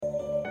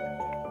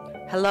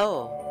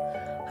Hello,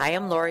 I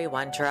am Lori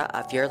Wondra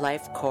of Your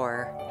Life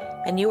Core,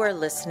 and you are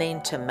listening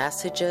to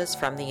Messages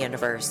from the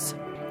Universe.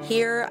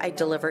 Here I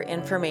deliver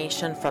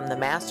information from the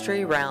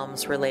mastery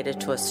realms related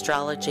to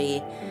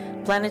astrology,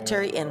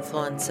 planetary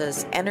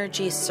influences,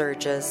 energy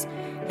surges,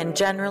 and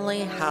generally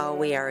how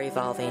we are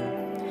evolving.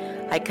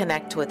 I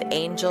connect with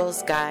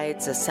angels,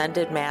 guides,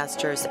 ascended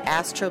masters,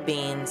 astral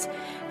beings,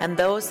 and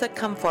those that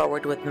come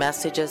forward with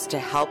messages to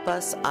help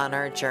us on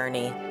our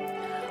journey.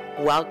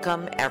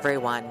 Welcome,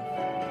 everyone.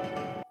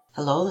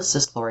 Hello, this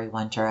is Lori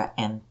Wondra,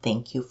 and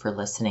thank you for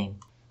listening.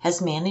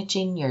 Has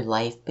managing your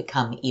life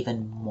become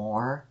even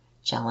more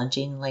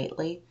challenging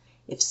lately?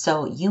 If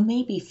so, you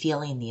may be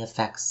feeling the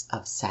effects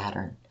of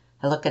Saturn.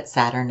 I look at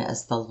Saturn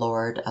as the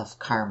Lord of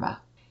Karma.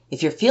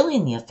 If you're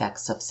feeling the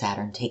effects of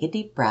Saturn, take a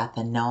deep breath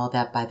and know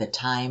that by the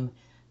time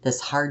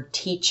this hard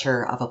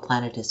teacher of a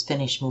planet is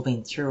finished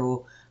moving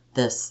through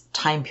this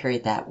time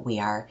period that we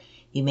are,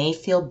 you may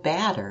feel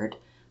battered,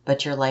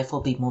 but your life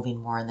will be moving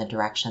more in the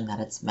direction that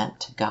it's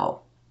meant to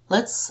go.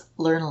 Let's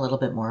learn a little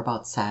bit more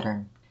about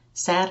Saturn.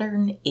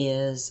 Saturn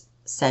is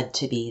said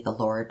to be the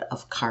Lord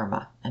of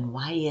Karma. And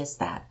why is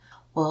that?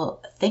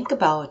 Well, think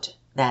about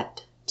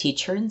that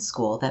teacher in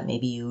school that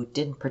maybe you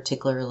didn't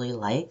particularly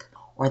like,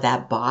 or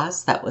that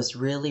boss that was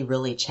really,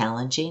 really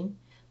challenging.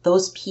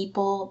 Those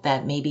people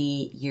that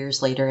maybe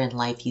years later in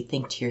life you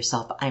think to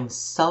yourself, I'm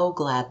so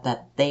glad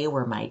that they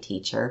were my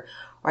teacher,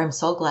 or I'm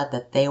so glad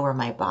that they were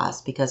my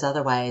boss, because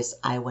otherwise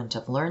I wouldn't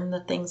have learned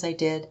the things I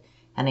did,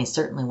 and I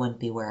certainly wouldn't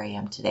be where I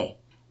am today.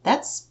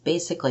 That's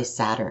basically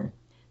Saturn.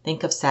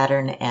 Think of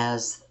Saturn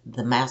as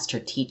the master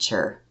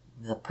teacher,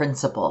 the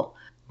principal,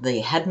 the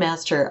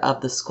headmaster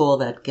of the school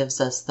that gives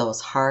us those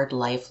hard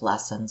life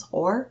lessons,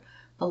 or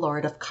the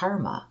Lord of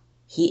Karma.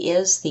 He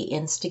is the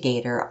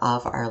instigator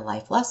of our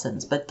life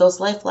lessons, but those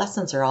life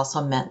lessons are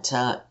also meant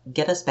to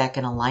get us back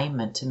in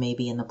alignment to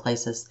maybe in the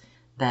places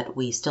that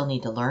we still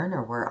need to learn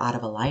or we're out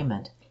of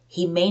alignment.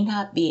 He may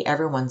not be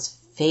everyone's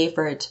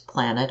favorite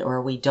planet,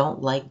 or we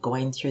don't like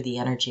going through the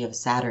energy of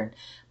Saturn,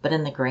 but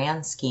in the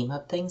grand scheme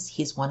of things,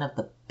 he's one of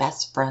the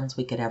best friends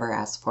we could ever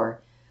ask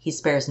for. He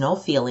spares no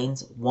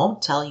feelings,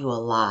 won't tell you a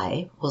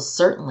lie, will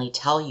certainly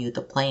tell you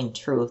the plain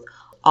truth,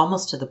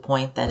 almost to the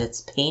point that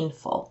it's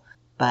painful.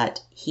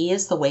 But he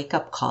is the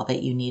wake-up call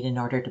that you need in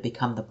order to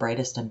become the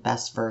brightest and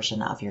best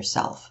version of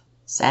yourself.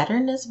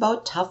 Saturn is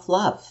about tough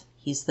love.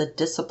 He's the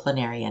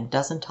disciplinary and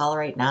doesn't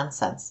tolerate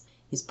nonsense.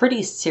 He's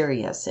pretty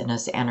serious in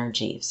his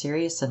energy.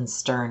 Serious and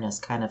stern is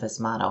kind of his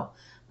motto.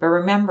 But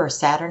remember,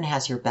 Saturn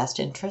has your best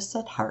interests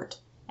at heart.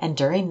 And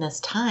during this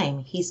time,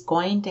 he's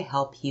going to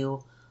help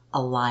you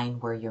align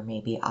where you're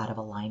maybe out of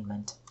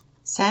alignment.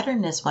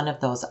 Saturn is one of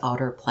those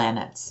outer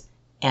planets,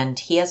 and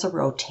he has a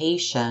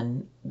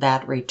rotation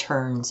that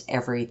returns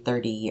every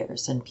 30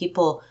 years. And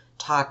people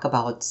talk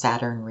about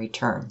Saturn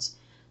returns.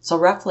 So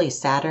roughly,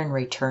 Saturn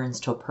returns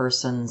to a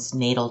person's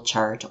natal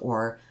chart,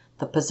 or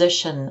the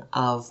position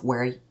of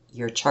where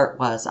your chart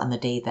was on the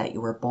day that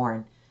you were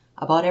born,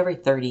 about every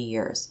 30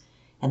 years.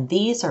 And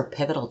these are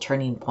pivotal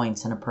turning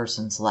points in a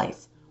person's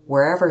life.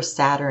 Wherever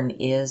Saturn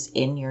is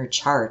in your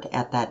chart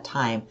at that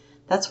time,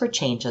 that's where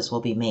changes will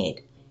be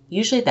made.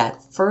 Usually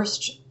that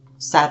first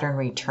Saturn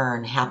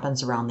return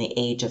happens around the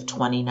age of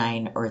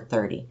 29 or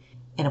 30.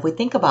 And if we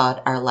think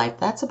about our life,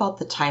 that's about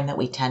the time that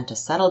we tend to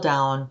settle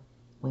down.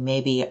 We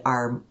maybe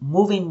are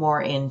moving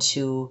more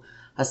into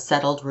a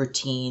settled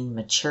routine,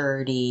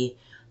 maturity.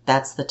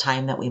 That's the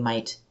time that we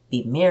might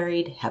be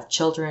married, have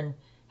children,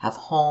 have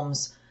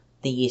homes.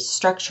 The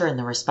structure and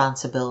the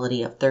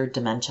responsibility of third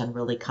dimension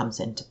really comes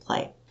into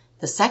play.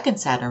 The second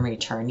Saturn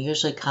return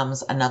usually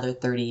comes another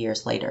 30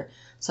 years later.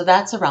 So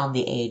that's around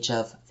the age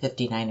of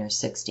 59 or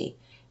 60.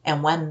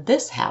 And when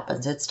this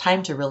happens, it's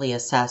time to really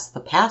assess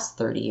the past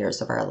 30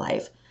 years of our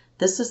life.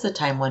 This is the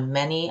time when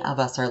many of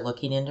us are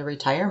looking into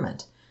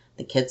retirement.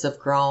 The kids have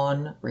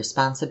grown,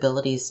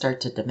 responsibilities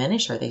start to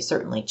diminish, or they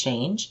certainly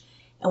change.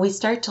 And we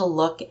start to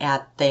look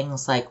at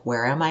things like,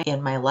 where am I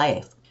in my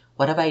life?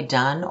 What have I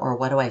done, or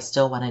what do I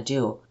still want to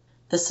do?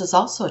 This is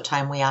also a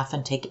time we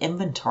often take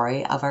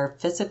inventory of our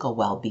physical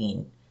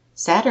well-being.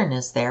 Saturn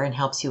is there and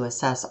helps you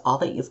assess all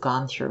that you've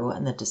gone through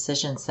and the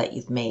decisions that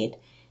you've made.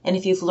 And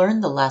if you've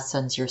learned the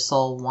lessons your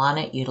soul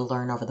wanted you to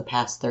learn over the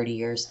past 30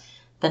 years,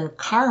 then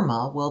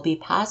karma will be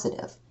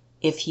positive.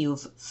 If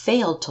you've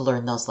failed to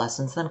learn those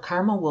lessons, then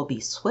karma will be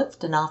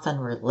swift and often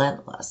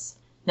relentless.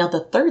 Now,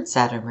 the third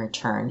Saturn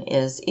return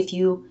is if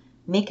you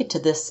make it to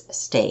this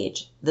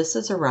stage. This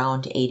is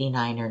around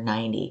 89 or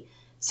 90.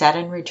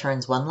 Saturn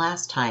returns one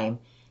last time,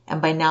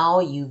 and by now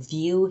you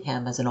view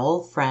him as an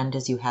old friend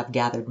as you have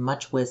gathered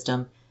much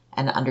wisdom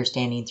and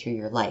understanding through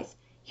your life.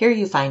 Here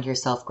you find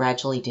yourself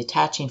gradually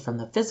detaching from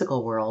the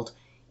physical world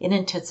in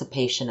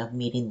anticipation of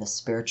meeting the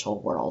spiritual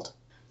world.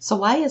 So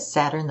why is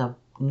Saturn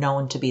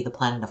known to be the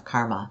planet of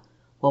karma?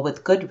 Well,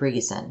 with good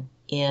reason.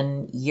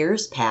 In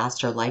years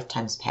past or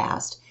lifetimes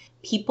past,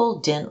 people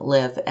didn't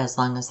live as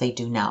long as they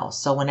do now.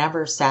 So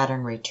whenever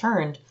Saturn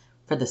returned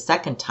for the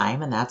second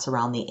time, and that's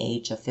around the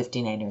age of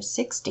 59 or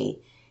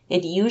 60,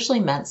 it usually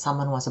meant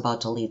someone was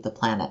about to leave the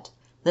planet.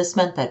 This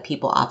meant that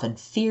people often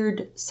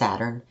feared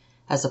Saturn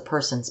as a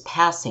person's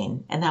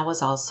passing, and that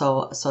was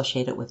also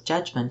associated with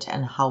judgment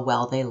and how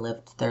well they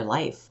lived their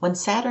life. When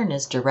Saturn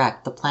is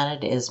direct, the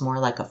planet is more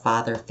like a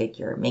father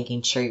figure,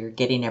 making sure you're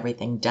getting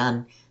everything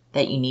done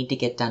that you need to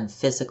get done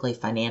physically,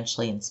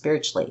 financially, and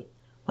spiritually.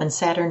 When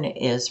Saturn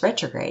is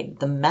retrograde,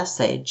 the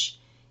message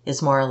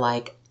is more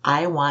like,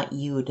 I want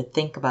you to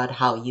think about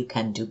how you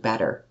can do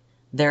better.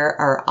 There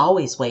are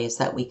always ways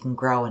that we can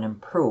grow and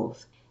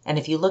improve. And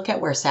if you look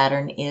at where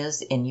Saturn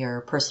is in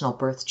your personal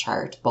birth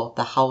chart, both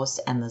the house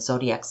and the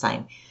zodiac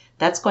sign,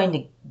 that's going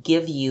to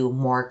give you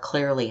more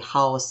clearly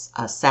how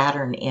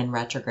Saturn in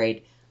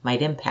retrograde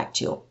might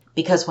impact you.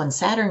 Because when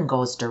Saturn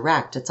goes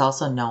direct, it's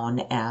also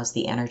known as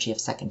the energy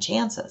of second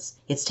chances.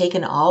 It's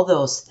taken all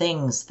those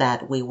things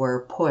that we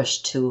were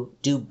pushed to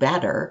do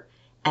better,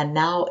 and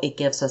now it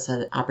gives us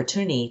an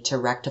opportunity to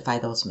rectify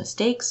those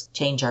mistakes,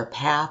 change our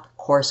path,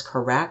 course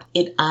correct.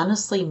 It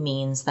honestly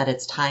means that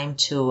it's time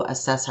to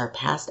assess our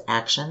past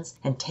actions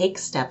and take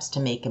steps to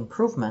make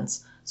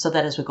improvements so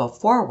that as we go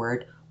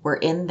forward, we're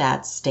in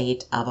that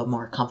state of a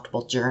more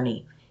comfortable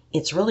journey.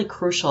 It's really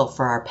crucial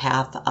for our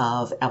path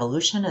of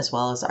evolution as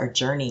well as our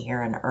journey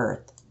here on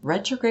Earth.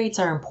 Retrogrades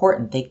are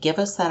important. They give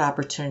us that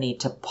opportunity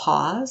to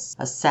pause,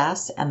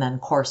 assess, and then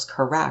course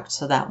correct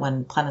so that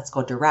when planets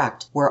go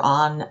direct, we're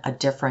on a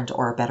different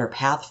or a better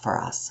path for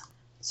us.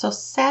 So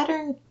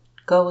Saturn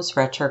goes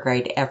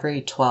retrograde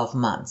every 12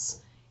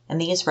 months,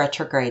 and these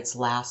retrogrades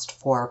last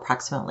for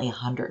approximately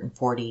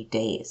 140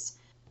 days.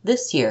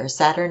 This year,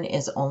 Saturn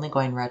is only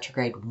going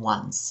retrograde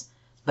once,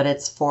 but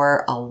it's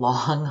for a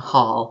long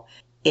haul.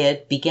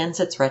 It begins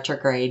its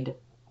retrograde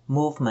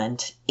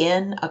movement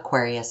in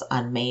Aquarius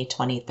on May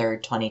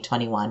 23rd,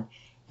 2021,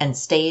 and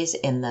stays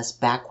in this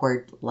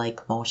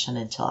backward-like motion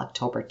until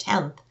October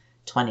 10th,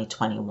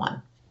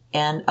 2021.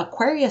 And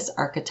Aquarius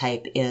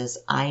archetype is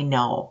I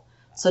know.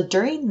 So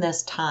during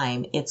this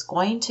time, it's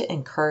going to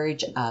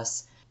encourage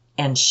us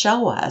and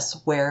show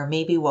us where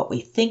maybe what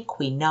we think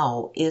we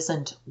know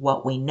isn't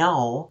what we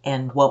know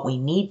and what we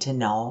need to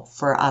know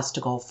for us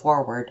to go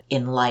forward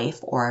in life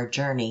or our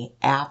journey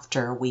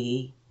after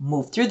we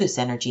move through this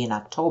energy in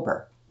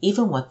October.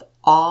 Even with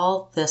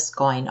all this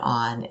going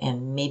on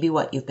and maybe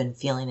what you've been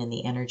feeling in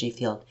the energy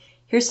field,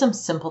 here's some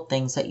simple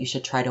things that you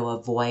should try to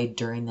avoid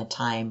during the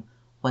time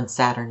when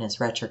Saturn is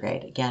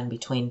retrograde, again,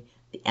 between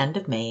the end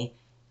of May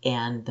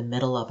and the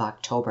middle of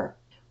October.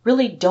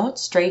 Really, don't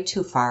stray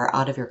too far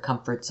out of your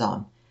comfort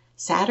zone.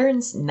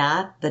 Saturn's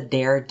not the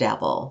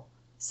daredevil.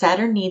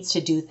 Saturn needs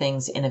to do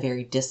things in a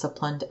very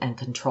disciplined and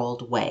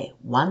controlled way,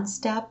 one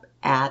step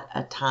at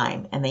a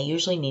time, and they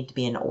usually need to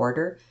be in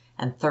order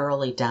and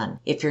thoroughly done.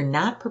 If you're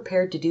not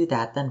prepared to do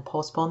that, then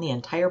postpone the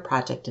entire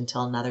project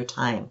until another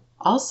time.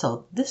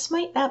 Also, this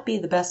might not be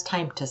the best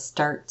time to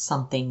start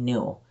something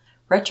new.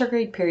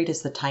 Retrograde period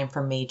is the time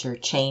for major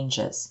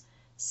changes,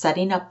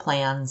 setting up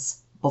plans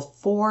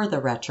before the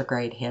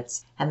retrograde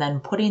hits, and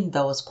then putting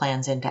those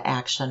plans into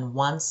action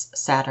once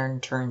Saturn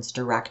turns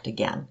direct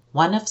again.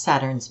 One of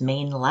Saturn's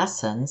main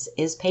lessons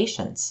is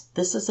patience.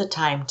 This is a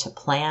time to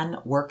plan,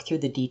 work through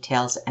the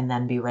details, and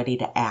then be ready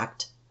to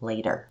act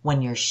later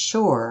when you're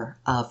sure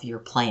of your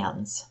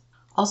plans.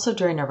 Also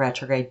during a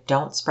retrograde,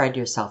 don't spread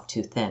yourself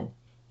too thin.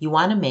 You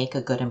want to make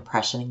a good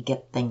impression and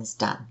get things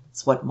done.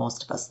 It's what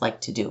most of us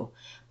like to do.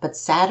 But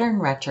Saturn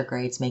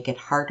retrogrades make it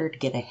harder to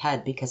get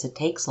ahead because it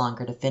takes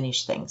longer to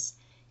finish things.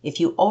 If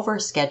you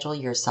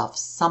overschedule yourself,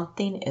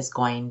 something is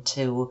going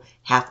to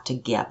have to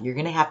give. You're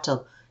going to have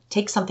to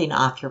take something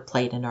off your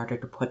plate in order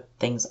to put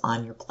things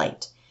on your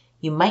plate.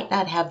 You might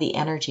not have the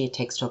energy it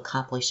takes to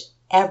accomplish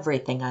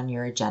everything on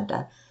your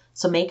agenda,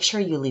 so make sure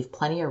you leave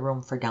plenty of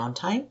room for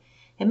downtime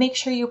and make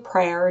sure you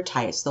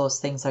prioritize those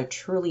things that are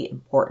truly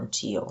important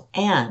to you.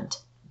 And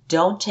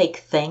don't take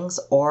things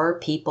or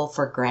people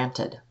for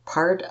granted.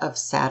 Part of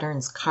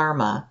Saturn's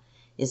karma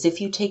is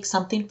if you take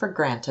something for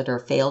granted or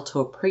fail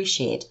to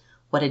appreciate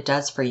what it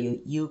does for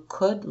you, you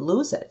could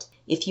lose it.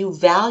 If you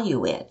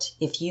value it,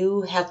 if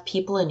you have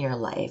people in your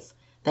life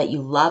that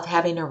you love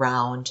having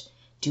around,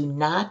 do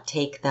not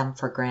take them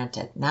for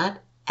granted. Not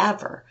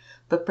ever,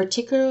 but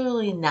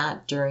particularly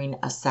not during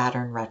a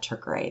Saturn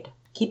retrograde.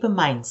 Keep in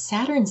mind,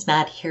 Saturn's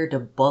not here to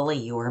bully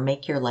you or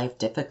make your life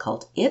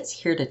difficult. It's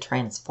here to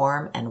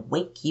transform and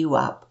wake you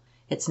up.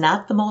 It's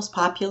not the most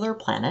popular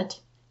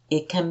planet.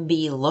 It can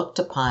be looked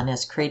upon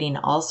as creating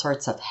all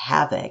sorts of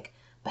havoc,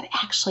 but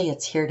actually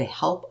it's here to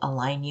help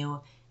align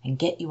you and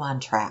get you on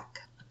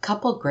track. A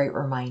couple great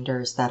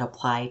reminders that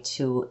apply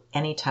to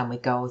any time we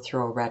go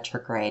through a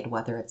retrograde,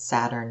 whether it's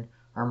Saturn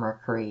or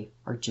Mercury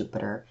or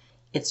Jupiter.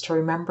 It's to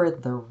remember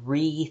the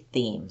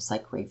re-themes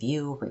like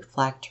review,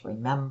 reflect,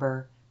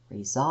 remember,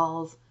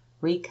 resolve,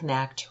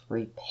 reconnect,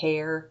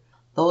 repair.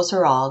 Those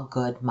are all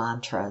good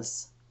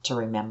mantras to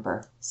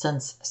remember.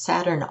 Since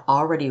Saturn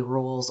already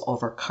rules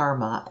over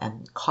karma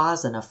and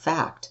cause and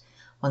effect,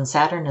 when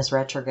Saturn is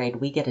retrograde,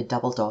 we get a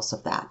double dose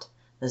of that.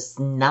 There's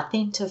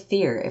nothing to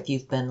fear if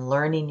you've been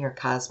learning your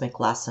cosmic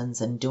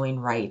lessons and doing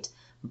right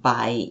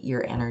by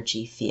your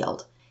energy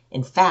field.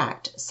 In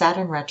fact,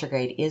 Saturn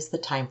retrograde is the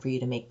time for you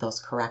to make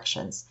those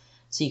corrections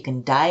so you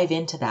can dive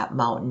into that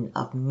mountain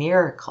of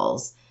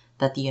miracles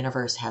that the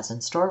universe has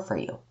in store for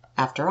you.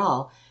 After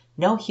all,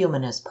 no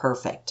human is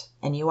perfect,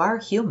 and you are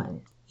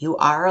human. You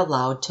are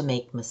allowed to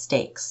make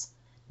mistakes.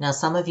 Now,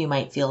 some of you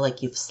might feel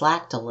like you've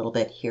slacked a little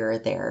bit here or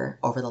there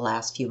over the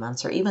last few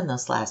months or even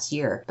this last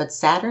year, but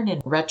Saturn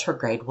in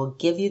retrograde will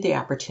give you the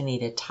opportunity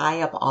to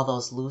tie up all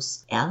those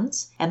loose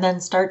ends and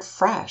then start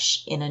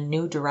fresh in a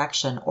new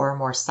direction or a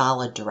more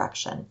solid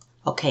direction.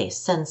 Okay,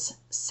 since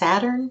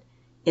Saturn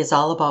is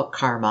all about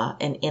karma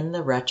and in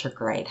the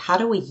retrograde, how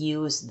do we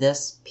use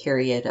this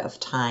period of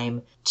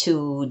time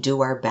to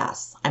do our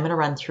best? I'm going to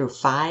run through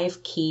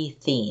 5 key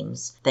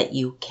themes that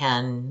you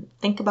can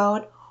think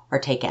about or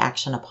take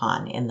action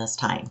upon in this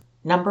time.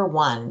 Number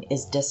 1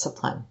 is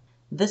discipline.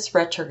 This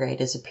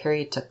retrograde is a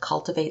period to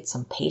cultivate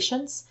some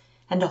patience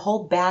and to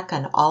hold back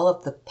on all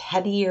of the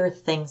pettier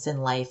things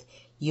in life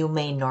you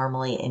may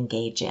normally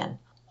engage in.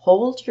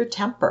 Hold your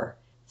temper.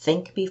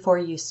 Think before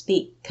you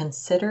speak.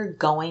 Consider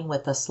going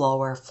with a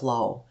slower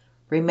flow.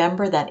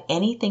 Remember that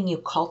anything you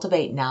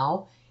cultivate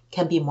now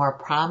can be more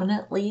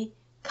prominently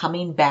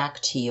coming back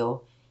to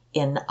you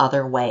in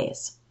other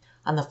ways.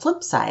 On the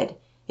flip side,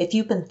 if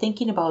you've been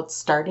thinking about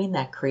starting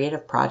that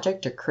creative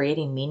project or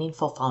creating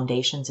meaningful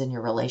foundations in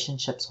your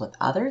relationships with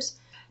others,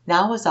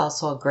 now is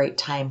also a great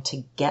time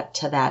to get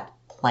to that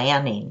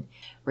planning.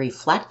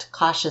 Reflect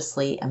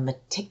cautiously and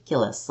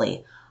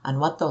meticulously on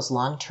what those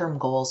long-term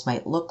goals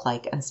might look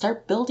like and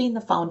start building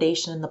the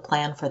foundation and the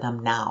plan for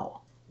them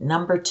now.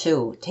 Number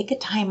 2, take a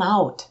time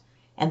out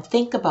and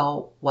think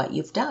about what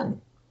you've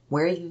done,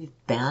 where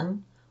you've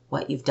been,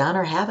 what you've done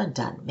or haven't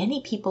done.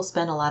 Many people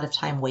spend a lot of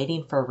time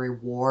waiting for a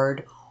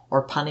reward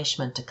or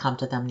punishment to come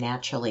to them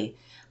naturally,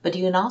 but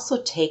you can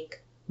also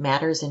take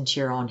matters into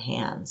your own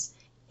hands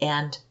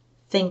and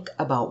think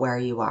about where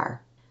you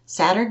are.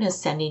 Saturn is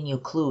sending you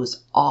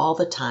clues all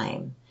the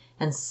time,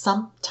 and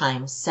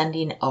sometimes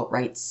sending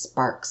outright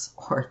sparks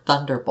or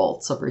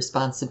thunderbolts of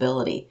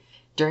responsibility.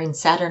 During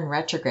Saturn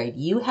retrograde,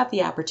 you have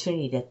the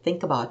opportunity to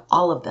think about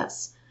all of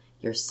this,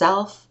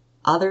 yourself,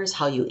 others,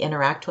 how you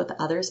interact with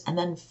others, and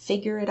then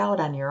figure it out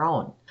on your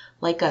own.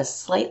 Like a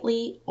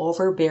slightly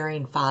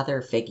overbearing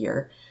father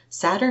figure,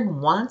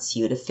 Saturn wants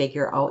you to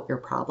figure out your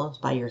problems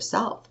by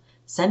yourself,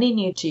 sending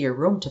you to your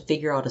room to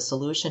figure out a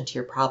solution to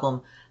your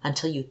problem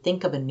until you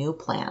think of a new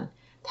plan.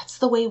 That's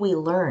the way we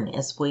learn,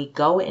 as we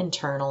go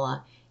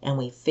internal and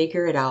we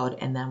figure it out,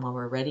 and then when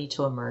we're ready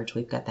to emerge,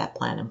 we've got that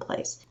plan in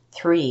place.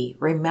 3,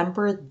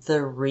 remember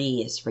the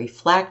re's.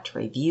 Reflect,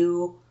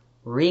 review,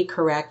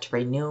 recorrect,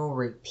 renew,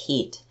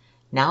 repeat.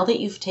 Now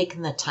that you've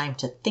taken the time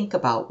to think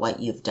about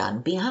what you've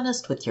done, be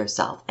honest with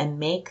yourself and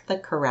make the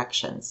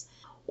corrections.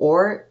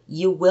 Or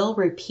you will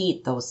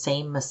repeat those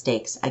same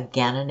mistakes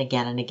again and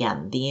again and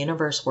again. The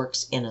universe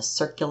works in a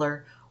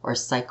circular or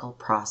cycle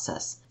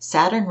process.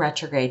 Saturn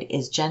retrograde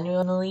is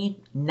genuinely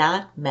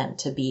not meant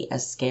to be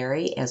as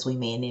scary as we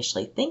may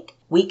initially think.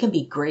 We can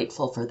be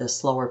grateful for this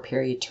slower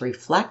period to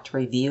reflect,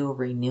 review,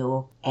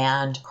 renew,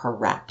 and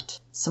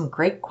correct. Some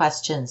great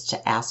questions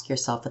to ask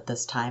yourself at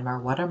this time are,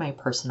 what are my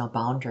personal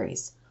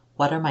boundaries?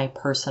 What are my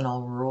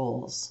personal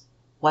rules?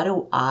 What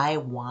do I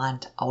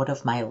want out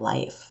of my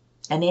life?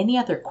 And any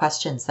other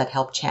questions that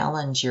help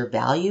challenge your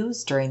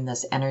values during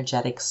this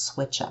energetic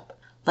switch up.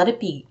 Let it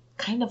be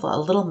kind of a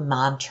little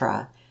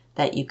mantra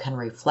that you can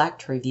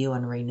reflect, review,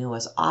 and renew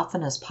as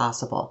often as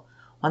possible.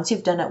 Once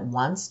you've done it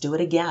once, do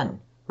it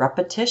again.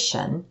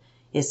 Repetition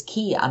is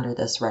key under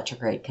this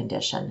retrograde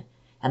condition,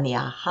 and the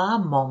aha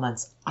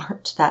moments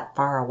aren't that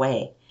far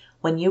away.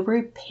 When you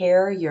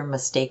repair your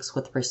mistakes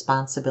with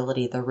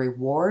responsibility, the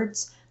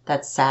rewards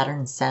that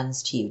Saturn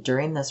sends to you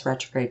during this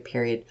retrograde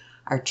period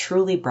are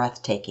truly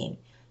breathtaking.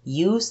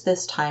 Use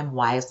this time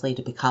wisely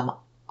to become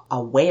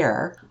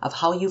aware of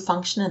how you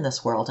function in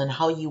this world and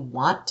how you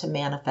want to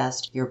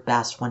manifest your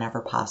best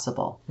whenever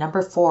possible.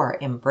 Number 4,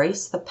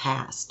 embrace the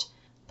past.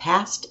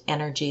 Past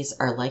energies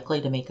are likely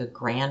to make a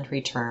grand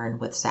return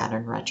with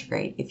Saturn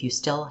retrograde if you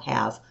still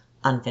have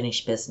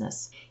unfinished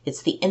business.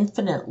 It's the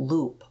infinite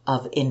loop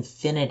of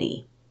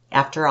infinity.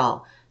 After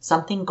all,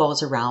 something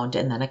goes around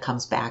and then it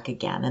comes back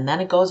again, and then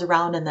it goes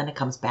around and then it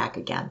comes back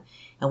again.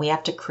 And we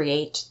have to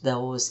create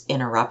those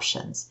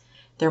interruptions.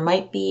 There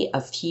might be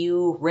a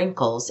few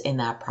wrinkles in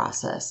that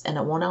process, and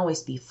it won't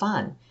always be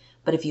fun.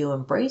 But if you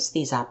embrace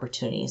these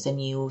opportunities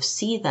and you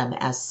see them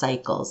as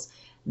cycles,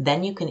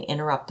 then you can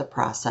interrupt the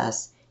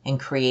process and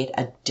create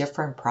a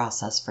different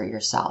process for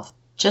yourself.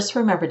 Just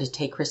remember to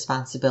take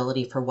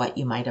responsibility for what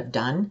you might have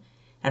done,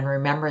 and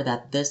remember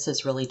that this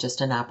is really just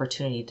an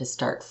opportunity to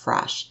start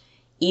fresh.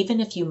 Even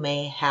if you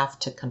may have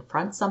to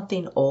confront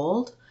something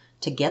old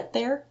to get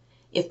there,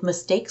 if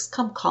mistakes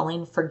come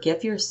calling,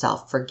 forgive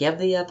yourself, forgive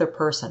the other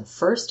person.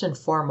 First and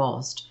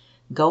foremost,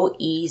 go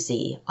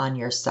easy on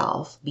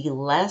yourself. Be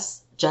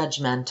less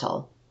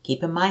judgmental.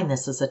 Keep in mind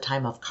this is a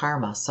time of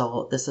karma,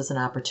 so this is an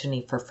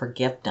opportunity for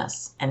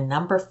forgiveness. And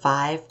number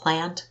 5,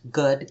 plant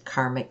good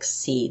karmic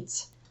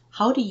seeds.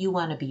 How do you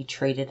want to be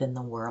treated in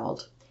the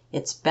world?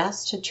 It's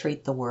best to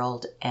treat the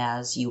world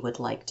as you would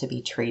like to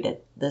be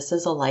treated. This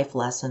is a life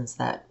lesson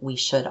that we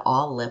should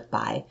all live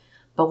by.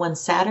 But when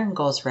Saturn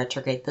goes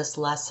retrograde, this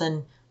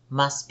lesson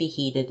must be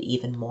heeded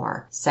even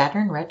more.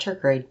 Saturn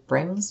retrograde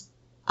brings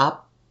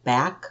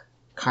back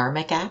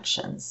karmic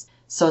actions.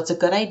 So it's a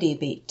good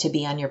idea to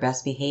be on your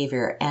best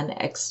behavior and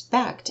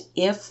expect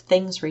if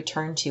things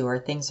return to you or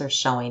things are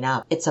showing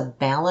up, it's a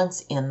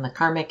balance in the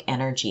karmic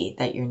energy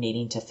that you're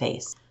needing to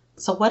face.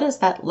 So what does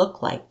that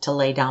look like to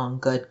lay down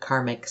good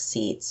karmic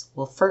seeds?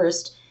 Well,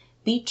 first,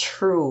 be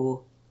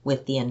true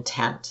with the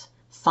intent.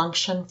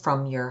 Function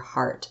from your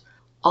heart.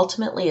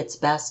 Ultimately, it's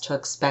best to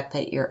expect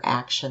that your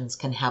actions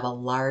can have a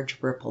large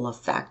ripple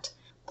effect.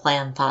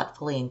 Plan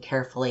thoughtfully and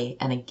carefully,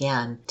 and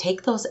again,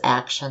 take those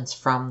actions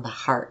from the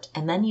heart,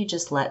 and then you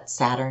just let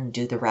Saturn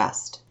do the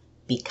rest.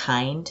 Be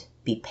kind,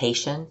 be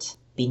patient,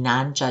 be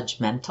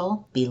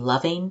non-judgmental, be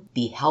loving,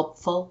 be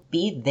helpful,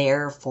 be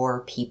there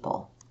for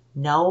people.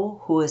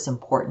 Know who is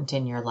important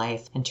in your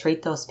life and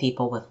treat those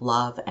people with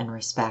love and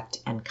respect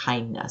and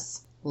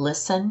kindness.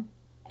 Listen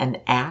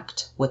and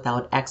act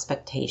without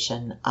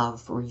expectation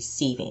of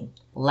receiving.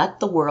 Let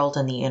the world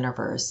and the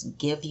universe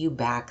give you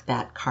back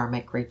that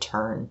karmic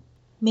return.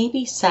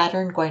 Maybe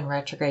Saturn going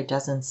retrograde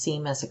doesn't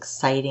seem as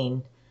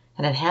exciting,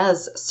 and it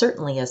has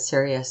certainly a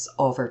serious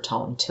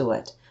overtone to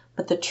it.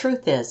 But the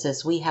truth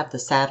is we have the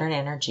Saturn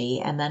energy,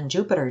 and then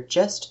Jupiter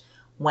just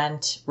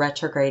went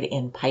retrograde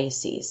in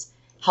Pisces,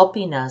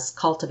 helping us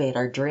cultivate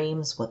our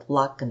dreams with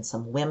luck and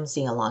some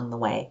whimsy along the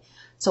way.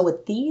 So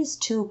with these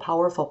two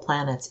powerful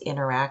planets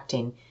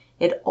interacting,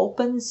 it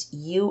opens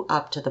you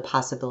up to the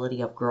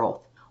possibility of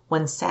growth.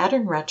 When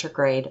Saturn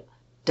retrograde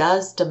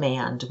does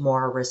demand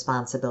more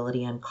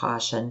responsibility and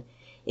caution,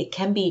 it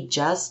can be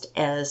just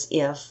as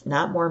if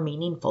not more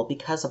meaningful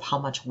because of how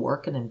much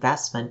work and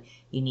investment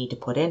you need to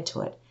put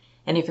into it.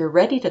 And if you're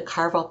ready to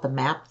carve out the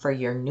map for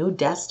your new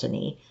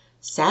destiny,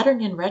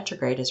 Saturn in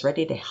retrograde is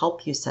ready to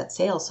help you set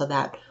sail so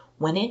that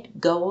when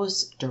it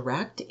goes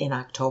direct in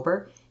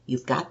October,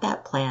 you've got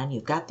that plan,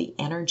 you've got the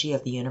energy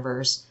of the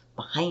universe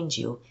behind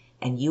you,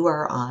 and you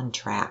are on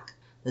track.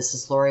 This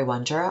is Lori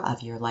Wondra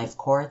of Your Life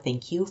Core.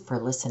 Thank you for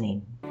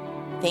listening.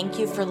 Thank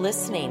you for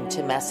listening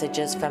to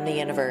Messages from the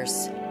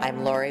Universe.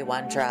 I'm Lori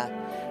Wondra.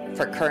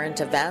 For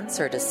current events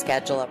or to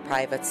schedule a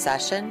private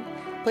session,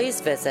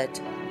 please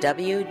visit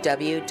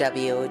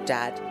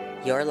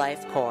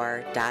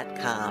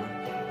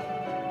www.yourlifecore.com.